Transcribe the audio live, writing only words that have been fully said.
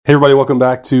Hey everybody, welcome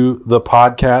back to the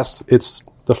podcast. It's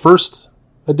the first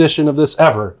edition of this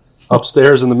ever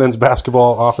upstairs in the men's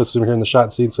basketball office here in the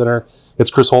Shot Seed Center.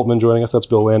 It's Chris Holtmann joining us. That's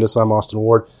Bill Landis. I'm Austin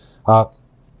Ward.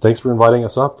 Thanks for inviting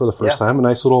us up for the first time. A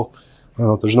nice little, I don't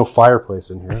know if there's no fireplace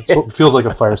in here. It feels like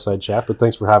a fireside chat, but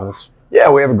thanks for having us.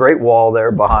 Yeah, we have a great wall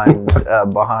there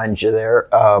behind you there.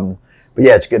 But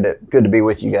yeah, it's good to be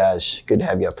with you guys. Good to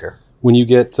have you up here. When you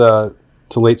get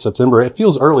to late September, it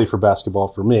feels early for basketball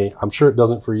for me. I'm sure it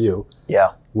doesn't for you.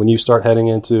 Yeah. When you start heading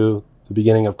into the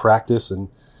beginning of practice and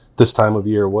this time of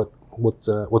year, what's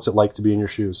it like to be in your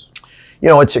shoes? You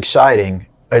know, it's exciting.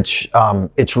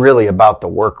 It's really about the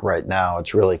work right now.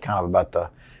 It's really kind of about the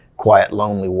quiet,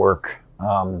 lonely work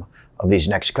of these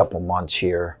next couple months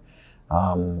here.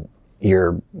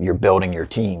 You're building your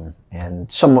team,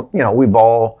 and we've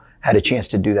all had a chance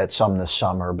to do that some this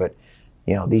summer, but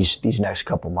these next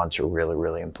couple months are really,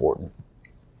 really important.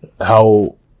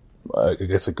 How, I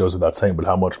guess it goes without saying, but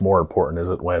how much more important is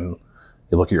it when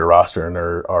you look at your roster and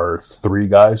there are three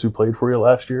guys who played for you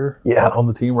last year on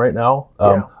the team right now?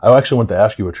 I actually want to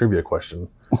ask you a trivia question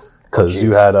because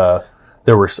you had,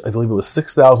 there were, I believe it was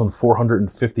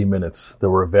 6,450 minutes that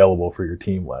were available for your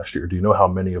team last year. Do you know how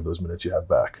many of those minutes you have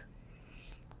back?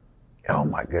 Oh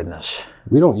my goodness!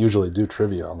 We don't usually do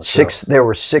trivia on the show. There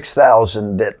were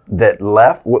 6,000 that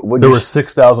left. There were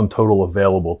 6,000 total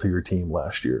available to your team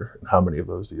last year. How many of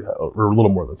those do you have? Or a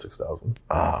little more than 6,000?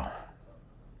 A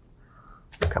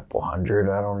couple hundred.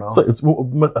 I don't know. So it's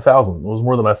 1,000. It was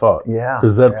more than I thought. Yeah,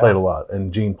 because Zed played a lot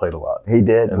and Gene played a lot. He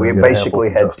did. We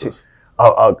basically had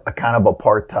a kind of a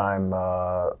part-time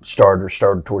starter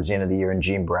started towards the end of the year in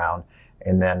Gene Brown.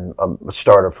 And then a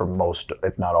starter for most,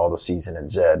 if not all, the season at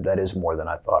Zed. That is more than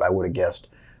I thought. I would have guessed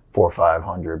 400 or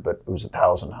 500, but it was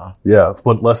 1,000, huh? Yeah,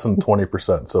 but less than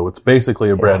 20%. So it's basically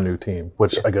a brand new team,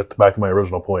 which I get back to my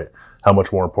original point. How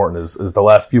much more important is the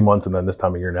last few months and then this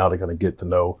time of year now to kind of get to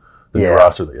know the new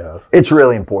roster that you have? It's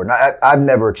really important. I've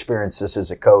never experienced this as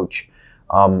a coach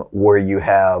where you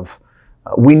have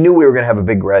we knew we were going to have a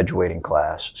big graduating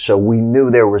class. So we knew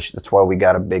that's why we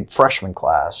got a big freshman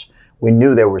class. We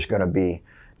knew there was going to be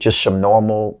just some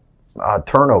normal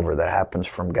turnover that happens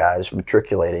from guys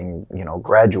matriculating,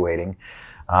 graduating.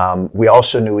 We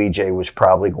also knew EJ was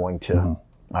probably going to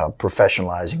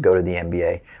professionalize and go to the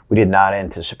NBA. We did not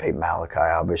anticipate Malachi,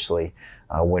 obviously,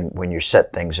 when you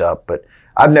set things up. But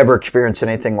I've never experienced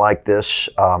anything like this,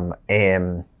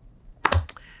 and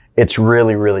it's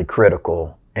really, really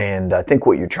critical. And I think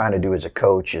what you're trying to do as a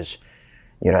coach is,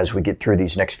 as we get through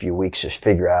these next few weeks, is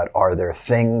figure out, are there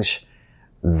things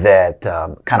that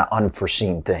kind of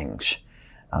unforeseen things.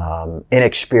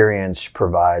 Inexperience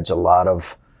provides a lot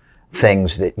of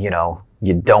things that,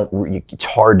 it's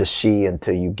hard to see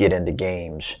until you get into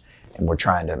games. And we're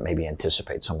trying to maybe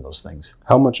anticipate some of those things.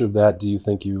 How much of that do you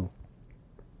think you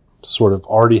sort of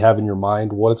already have in your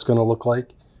mind what it's going to look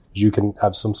like? You can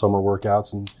have some summer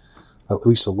workouts and at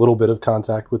least a little bit of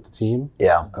contact with the team.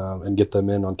 Yeah. And get them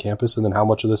in on campus. And then how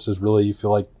much of this is really you feel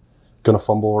like going to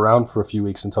fumble around for a few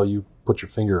weeks until you put your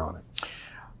finger on it?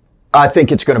 I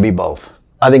think it's going to be both.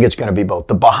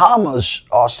 The Bahamas,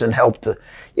 Austin, helped.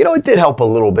 It did help a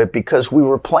little bit because we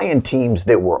were playing teams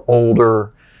that were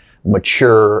older,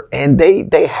 mature, and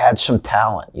they had some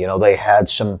talent. They had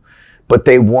some, but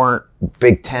they weren't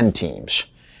Big Ten teams.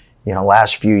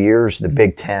 Last few years, the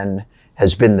Big Ten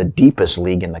has been the deepest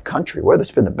league in the country. Whether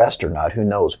it's been the best or not, who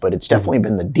knows? But it's definitely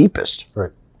been the deepest.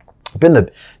 Right. Been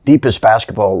the deepest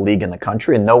basketball league in the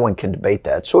country, and no one can debate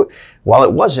that. So while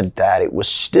it wasn't that, it was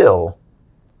still,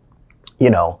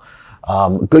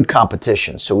 good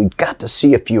competition. So we got to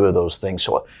see a few of those things.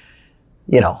 So,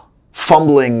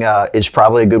 fumbling is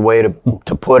probably a good way to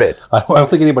put it. I don't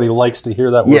think anybody likes to hear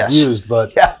that word used,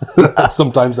 but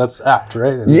sometimes that's apt,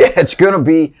 right? It's going to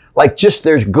be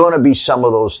there's going to be some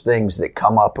of those things that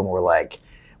come up, and we're like,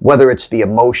 whether it's the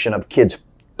emotion of kids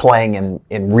playing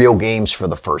in real games for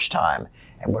the first time.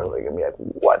 And we're going to be like,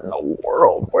 what in the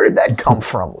world? Where did that come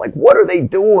from? What are they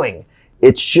doing?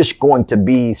 It's just going to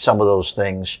be some of those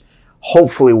things.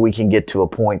 Hopefully we can get to a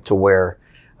point to where,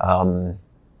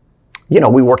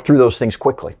 we work through those things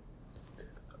quickly.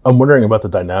 I'm wondering about the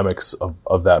dynamics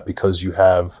of that because you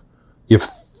have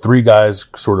three guys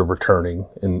sort of returning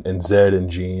in Zed and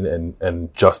Gene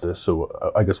and Justice.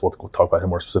 So I guess we'll talk about him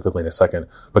more specifically in a second.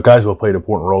 But guys who have played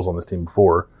important roles on this team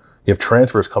before. You have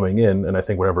transfers coming in, and I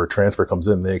think whenever a transfer comes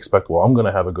in, they expect, well, I'm going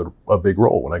to have a big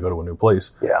role when I go to a new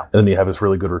place. Yeah. And then you have this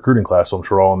really good recruiting class, so I'm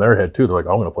sure all in their head too. They're like,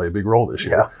 I'm going to play a big role this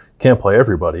year. Yeah. Can't play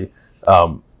everybody.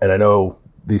 And I know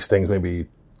these things maybe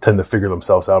tend to figure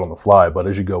themselves out on the fly, but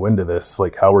as you go into this,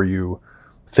 how are you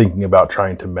thinking about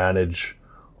trying to manage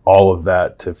all of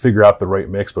that to figure out the right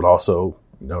mix, but also,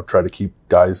 try to keep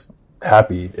guys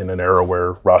happy in an era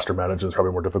where roster management is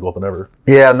probably more difficult than ever.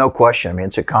 Yeah, no question. I mean,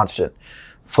 it's a constant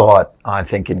thought, I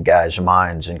think, in guys'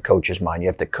 minds and coaches' mind. You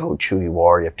have to coach who you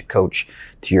are. You have to coach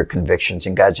to your convictions,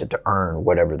 and guys have to earn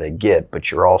whatever they get.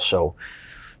 But you're also,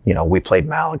 we played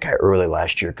Malachi early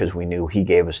last year because we knew he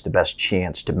gave us the best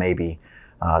chance to maybe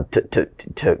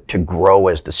to grow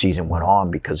as the season went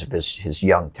on because of his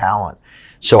young talent.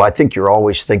 So I think you're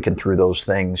always thinking through those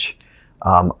things.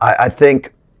 I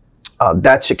think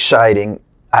that's exciting.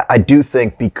 I do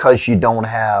think because you don't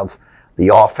have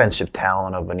the offensive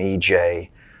talent of an EJ,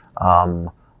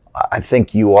 I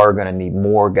think you are going to need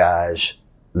more guys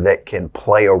that can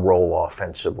play a role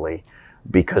offensively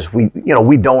because we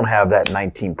don't have that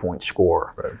 19-point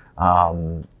scorer.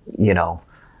 Right.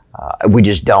 We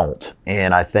just don't.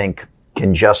 And I think,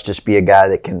 can Justice be a guy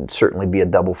that can certainly be a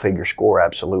double-figure scorer?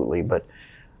 Absolutely. But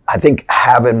I think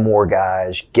having more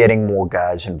guys, getting more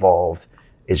guys involved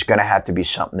is going to have to be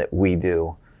something that we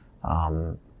do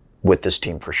with this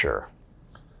team for sure.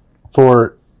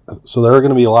 So there are going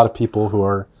to be a lot of people who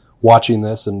are watching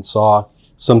this and saw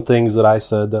some things that I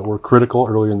said that were critical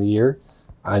earlier in the year.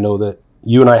 I know that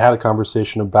you and I had a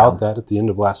conversation about that at the end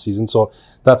of last season. So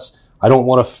I don't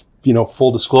want to,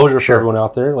 full disclosure for everyone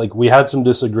out there. Like, we had some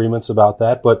disagreements about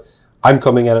that, but I'm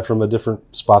coming at it from a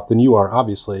different spot than you are,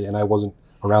 obviously, and I wasn't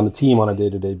around the team on a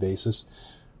day-to-day basis.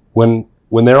 When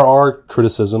there are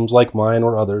criticisms like mine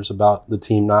or others about the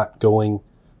team not going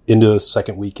into a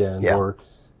second weekend or,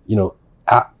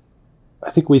 I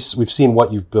think we've seen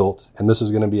what you've built, and this is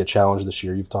going to be a challenge this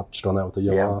year. You've touched on that with the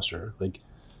young roster. Like,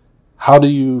 how do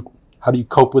you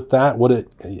cope with that?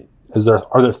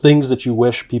 Are there things that you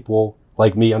wish people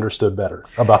like me understood better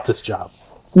about this job?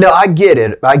 No, I get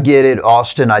it,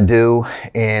 Austin. I do,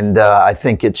 and I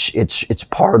think it's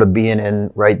part of being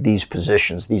in these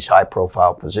positions, these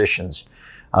high-profile positions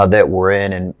that we're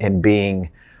in, and being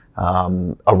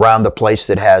around the place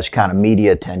that has kind of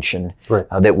media attention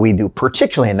that we do,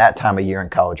 particularly in that time of year in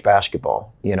college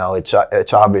basketball.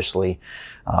 It's obviously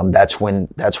that's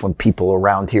when people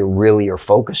around here really are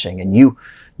focusing. And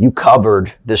you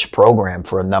covered this program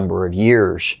for a number of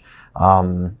years,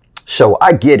 so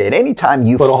I get it. Anytime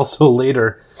but also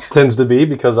later tends to be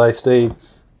because I stay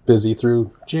busy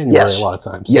through January a lot of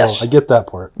times. So I get that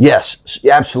part. Yes,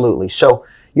 absolutely. So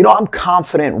I'm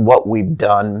confident in what we've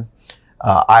done.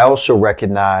 I also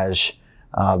recognize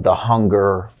the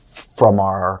hunger from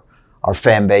our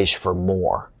fan base for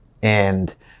more.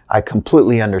 And I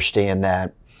completely understand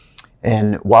that.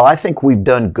 And while I think we've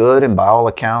done good, and by all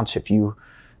accounts, if you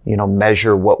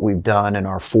measure what we've done in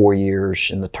our 4 years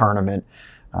in the tournament,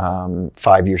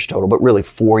 5 years total, but really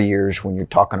 4 years when you're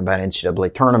talking about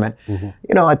NCAA tournament,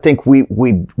 I think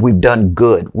we've done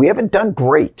good. We haven't done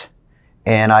great.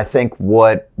 And I think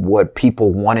what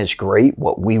people want is great.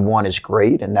 What we want is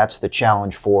great. And that's the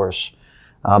challenge for us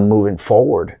moving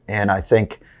forward. And I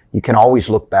think you can always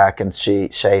look back and say,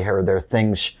 hey, are there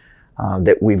things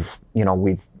that we've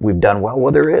done well?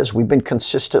 Well, there is. We've been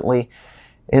consistently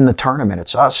in the tournament.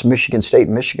 It's us, Michigan State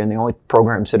and Michigan, the only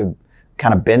programs that have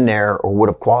kind of been there or would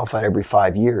have qualified every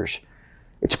 5 years.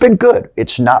 It's been good.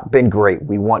 It's not been great.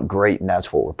 We want great, and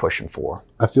that's what we're pushing for.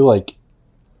 I feel like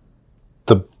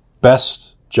the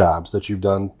best jobs that you've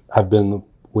done have been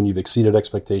when you've exceeded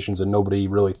expectations and nobody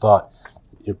really thought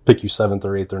pick you 7th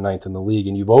or 8th or 9th in the league,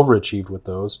 and you've overachieved with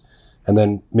those. And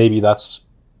then maybe that's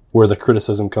where the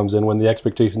criticism comes in when the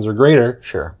expectations are greater.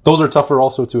 Sure. Those are tougher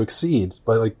also to exceed.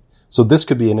 But so this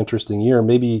could be an interesting year.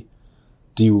 Maybe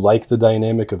do you like the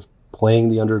dynamic of playing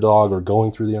the underdog or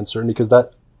going through the uncertainty? Because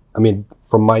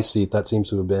from my seat, that seems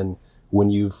to have been when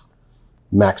you've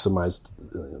maximized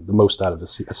the most out of a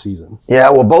season. Yeah,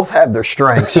 well, both have their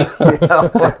strengths.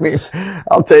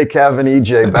 I'll take having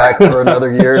EJ back for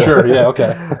another year. Sure, yeah,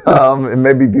 okay. And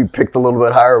maybe be picked a little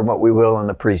bit higher than what we will in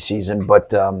the preseason.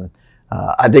 But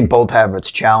I think both have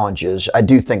its challenges. I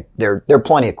do think there are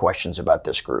plenty of questions about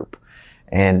this group.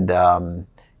 And, and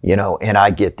I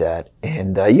get that.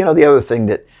 And, the other thing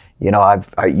that,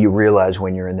 you realize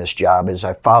when you're in this job is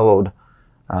I followed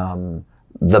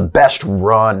the best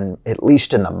run, at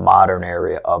least in the modern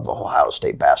area of Ohio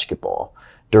State basketball,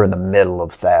 during the middle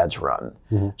of Thad's run.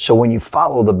 Mm-hmm. So when you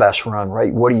follow the best run,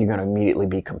 right, what are you going to immediately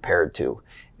be compared to?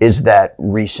 Is that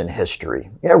recent history?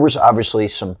 Yeah, there was obviously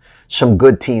some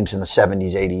good teams in the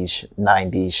 70s, 80s,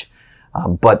 90s,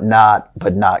 but not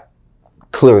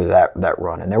clearly that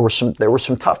run. And there were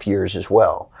some tough years as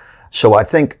well. So I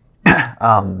think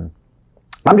I'm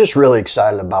just really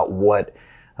excited about what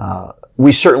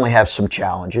we certainly have some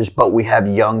challenges, but we have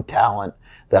young talent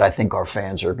that I think our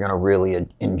fans are going to really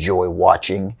enjoy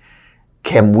watching.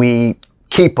 can we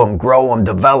keep them, grow them,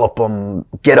 develop them,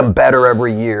 get them better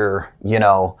every year?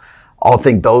 I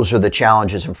think those are the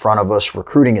challenges in front of us.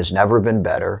 Recruiting has never been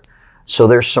better. So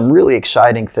there's some really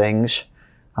exciting things,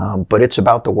 but it's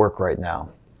about the work right now.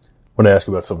 I want to ask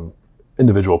you about some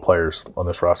individual players on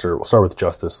this roster. We'll start with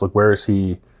Justice. Look, where is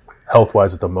he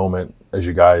health-wise at the moment as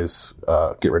you guys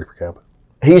get ready for camp?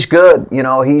 He's good.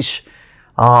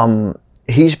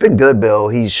 He's been good, Bill.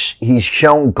 He's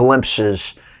shown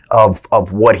glimpses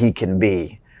of what he can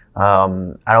be. I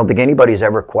don't think anybody's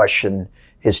ever questioned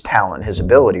his talent, his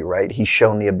ability, right? He's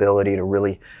shown the ability to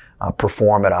really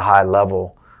perform at a high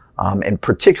level. And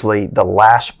particularly the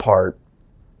last part,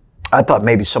 I thought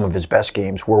maybe some of his best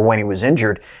games were when he was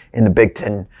injured in the Big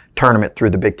Ten tournament through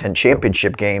the Big Ten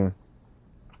championship game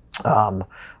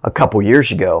a couple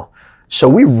years ago. So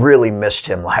we really missed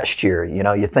him last year.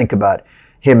 You think about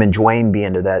him and Dwayne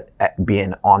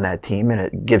being on that team, and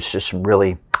it gives us some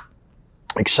really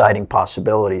exciting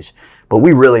possibilities. But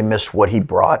we really missed what he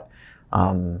brought.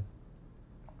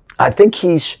 I think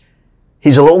he's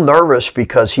a little nervous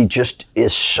because he just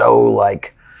is so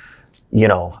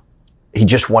he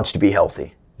just wants to be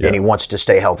healthy, and he wants to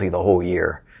stay healthy the whole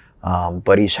year.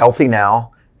 But he's healthy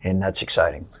now, and that's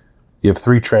exciting. You have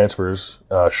 3 transfers,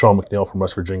 Sean McNeil from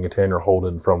West Virginia, Tanner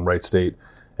Holden from Wright State,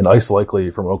 and Ice Likely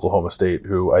from Oklahoma State,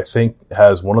 who I think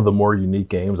has one of the more unique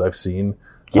games I've seen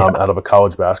out of a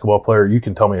college basketball player. You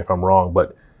can tell me if I'm wrong,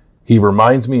 but he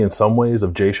reminds me in some ways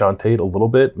of Jayshawn Tate a little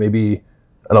bit. Maybe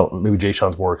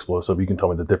Jayshawn's more explosive. You can tell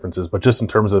me the differences. But just in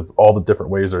terms of all the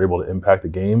different ways they're able to impact a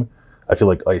game, I feel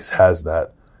like Ice has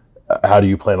that. How do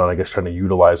you plan on, trying to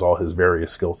utilize all his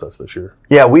various skill sets this year?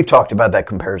 Yeah, we've talked about that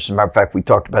comparison. Matter of fact, we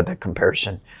talked about that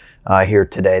comparison here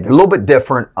today. They're a little bit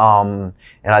different, and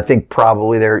I think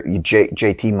probably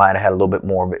JT might have had a little bit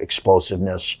more of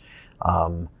explosiveness.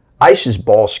 Ice's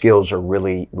ball skills are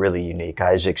really, really unique.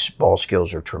 Isaac's ball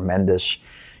skills are tremendous.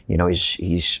 He's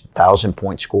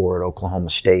 1,000-point scorer at Oklahoma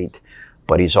State,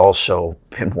 but he's also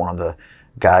been one of the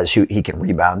guys who he can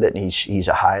rebound it, and he's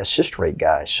a high assist rate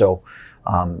guy. So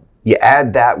you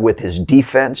add that with his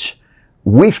defense,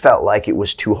 we felt like it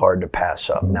was too hard to pass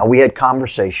up. Now, we had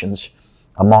conversations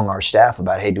among our staff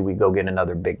about, hey, do we go get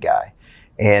another big guy?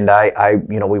 And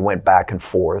we went back and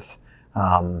forth.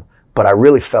 But I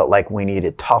really felt like we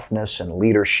needed toughness and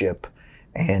leadership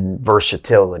and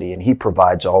versatility, and he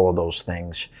provides all of those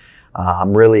things.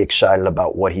 I'm really excited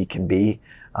about what he can be.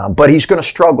 But he's going to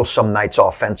struggle some nights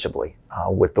offensively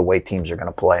with the way teams are going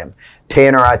to play him.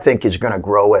 Tanner, I think, is going to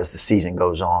grow as the season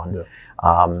goes on. Yeah.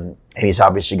 And he's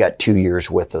obviously got 2 years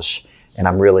with us, and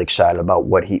I'm really excited about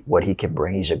what he can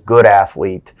bring. He's a good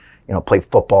athlete, played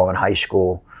football in high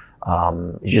school.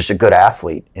 He's just a good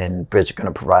athlete, and is going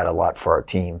to provide a lot for our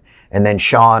team. And then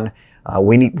Sean,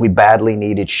 we badly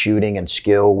needed shooting and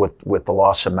skill with the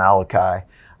loss of Malachi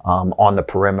on the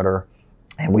perimeter,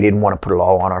 and we didn't want to put it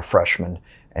all on our freshmen.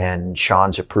 And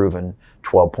Sean's a proven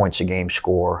 12 points a game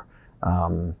scorer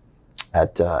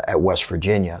at West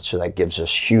Virginia, so that gives us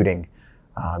shooting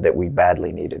that we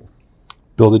badly needed.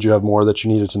 Bill, did you have more that you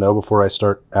needed to know before I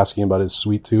start asking about his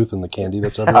sweet tooth and the candy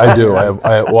that's everywhere? I do.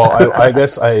 I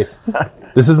guess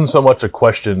this isn't so much a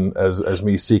question as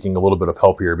me seeking a little bit of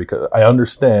help here, because I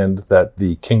understand that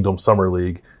the Kingdom Summer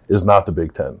League is not the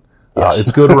Big Ten. Yes. It's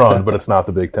a good run, but it's not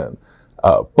the Big Ten.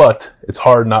 But it's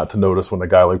hard not to notice when a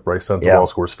guy like Bryce Sensabaugh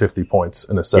scores 50 points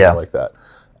in a setting like that.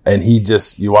 And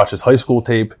you watch his high school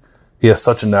tape, he has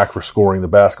such a knack for scoring the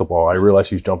basketball. I realize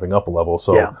he's jumping up a level.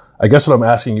 So I guess what I'm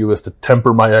asking you is to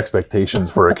temper my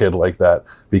expectations for a kid like that,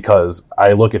 because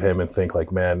I look at him and think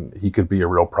man, he could be a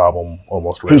real problem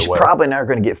almost right away. He's probably not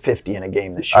going to get 50 in a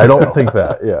game this year. I don't think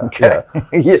that,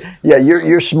 Yeah,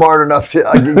 you're smart enough to,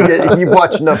 you've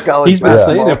watched enough college He's been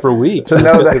basketball saying it for weeks. To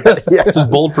know that. It's his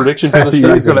bold prediction for the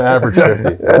season. He's going to average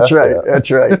 50. That's right.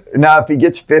 That's right. Now, if he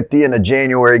gets 50 in a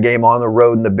January game on the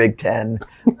road in the Big Ten,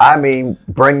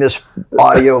 bring this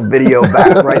audio, video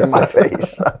back right in my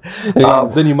face.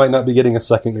 Then you might not be getting a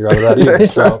second year out of that either.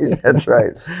 That's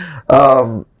right.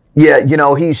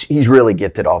 He's really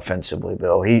gifted offensively,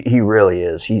 Bill. He really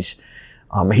is. He's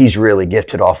really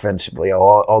gifted offensively.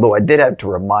 Although I did have to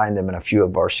remind them in a few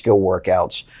of our skill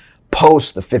workouts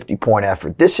post the 50-point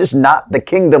effort, this is not the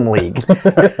Kingdom League.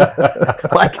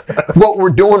 What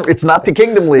we're doing, it's not the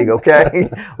Kingdom League, okay?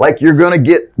 You're going to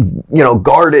get,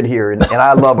 guarded here. And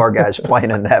I love our guys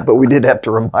playing in that, but we did have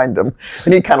to remind them.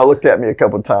 And he kind of looked at me a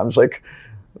couple of times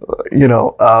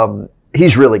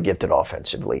he's really gifted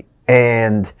offensively.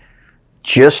 And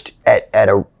just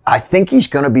I think he's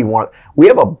going to be we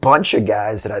have a bunch of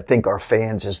guys that I think our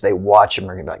fans, as they watch him,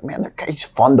 are going to be like, man, he's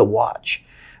fun to watch.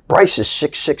 Bryce is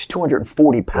 6'6",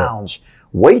 240 pounds.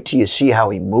 Wait till you see how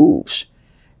he moves.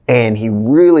 And he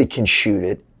really can shoot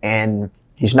it, and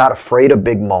he's not afraid of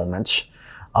big moments.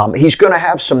 He's going to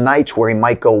have some nights where he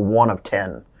might go 1 of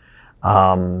 10.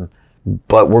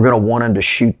 But we're going to want him to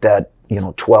shoot that,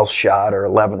 12th shot or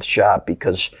 11th shot,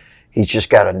 because he's just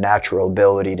got a natural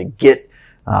ability to get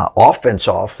offense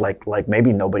off like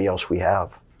maybe nobody else we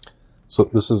have. So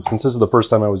since this is the first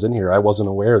time I was in here, I wasn't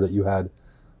aware that you had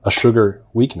a sugar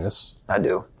weakness. I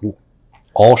do.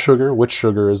 All sugar? Which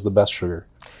sugar is the best sugar?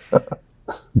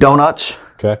 Donuts.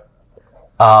 Okay.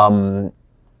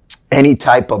 Any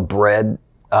type of bread.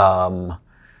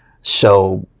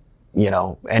 So,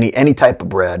 any type of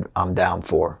bread I'm down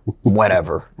for,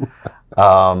 whenever.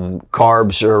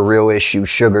 Carbs are a real issue.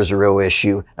 Sugar's a real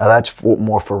issue. Now that's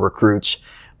more for recruits.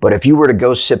 But if you were to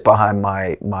go sit behind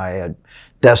my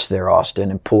desk there, Austin,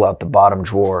 and pull out the bottom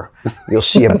drawer, you'll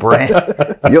see a brand.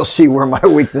 You'll see where my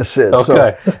weakness is.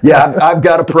 Okay. So, yeah, I've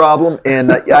got a problem,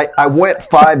 and I went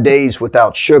 5 days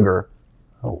without sugar.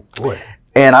 Oh boy.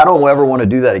 And I don't ever want to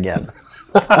do that again.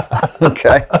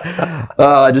 Okay.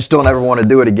 I just don't ever want to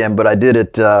do it again, but I did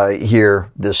it here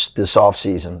this off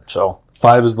season. So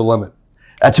 5 is the limit.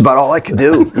 that's about all I could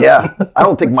do. Yeah. I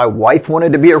don't think my wife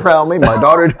wanted to be around me. My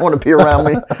daughter didn't want to be around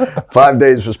me. 5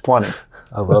 days was plenty.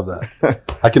 I love that.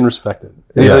 I can respect it.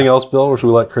 Anything else, Bill, or should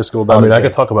we let Chris go about his I day?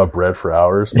 could talk about bread for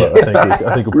hours, but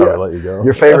I think we'll probably let you go.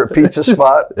 Your favorite pizza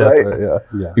spot, right? That's right,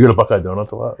 yeah. You go to Buckeye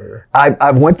Donuts a lot? Or?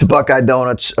 I've went to Buckeye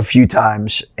Donuts a few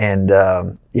times, and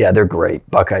they're great.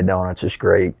 Buckeye Donuts is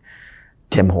great.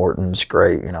 Tim Hortons,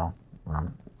 great.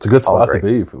 It's a good spot to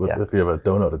be if you have a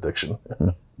donut addiction.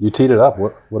 You teed it up.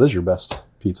 What is your best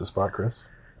pizza spot, Chris?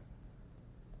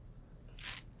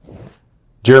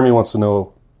 Jeremy wants to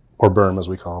know, or Berm as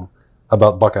we call him,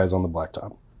 about Buckeyes on the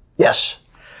Blacktop. Yes.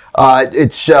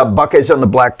 It's Buckeyes on the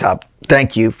Blacktop.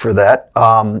 Thank you for that.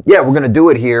 We're going to do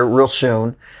it here real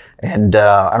soon. And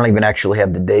I don't even actually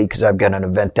have the date because I've got an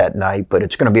event that night. But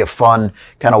it's going to be a fun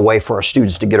kind of way for our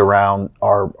students to get around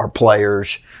our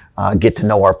players, get to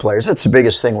know our players. That's the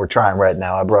biggest thing we're trying right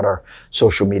now. I brought our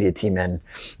social media team in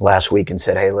last week and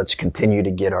said, hey, let's continue to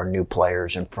get our new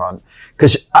players in front.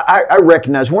 Because I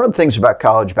recognize one of the things about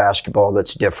college basketball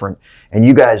that's different, and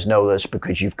you guys know this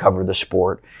because you've covered the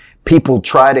sport. People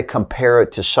try to compare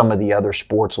it to some of the other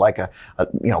sports like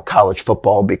college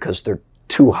football because they're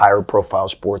two higher profile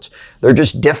sports. They're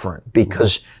just different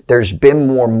because there's been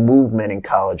more movement in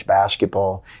college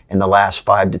basketball in the last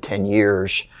 5 to 10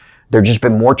 years. There's just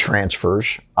been more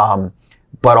transfers,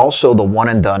 but also the one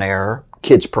and done era.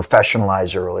 Kids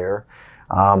professionalize earlier.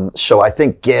 So I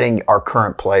think getting our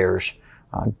current players,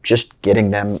 just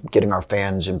getting our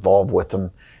fans involved with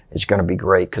them is going to be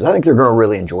great because I think they're going to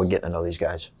really enjoy getting to know these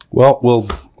guys. Well,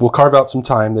 we'll carve out some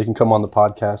time. They can come on the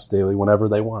podcast daily whenever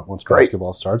they want once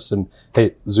basketball starts. And,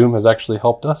 hey, Zoom has actually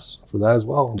helped us for that as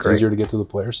well. It's easier to get to the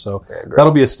players. So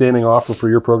that'll be a standing offer for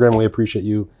your program. We appreciate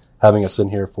you having us in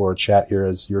here for a chat here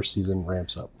as your season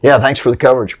ramps up. Yeah, thanks for the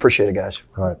coverage. Appreciate it, guys.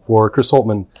 All right. For Chris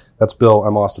Holtmann, that's Bill.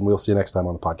 I'm Austin. We'll see you next time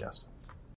on the podcast.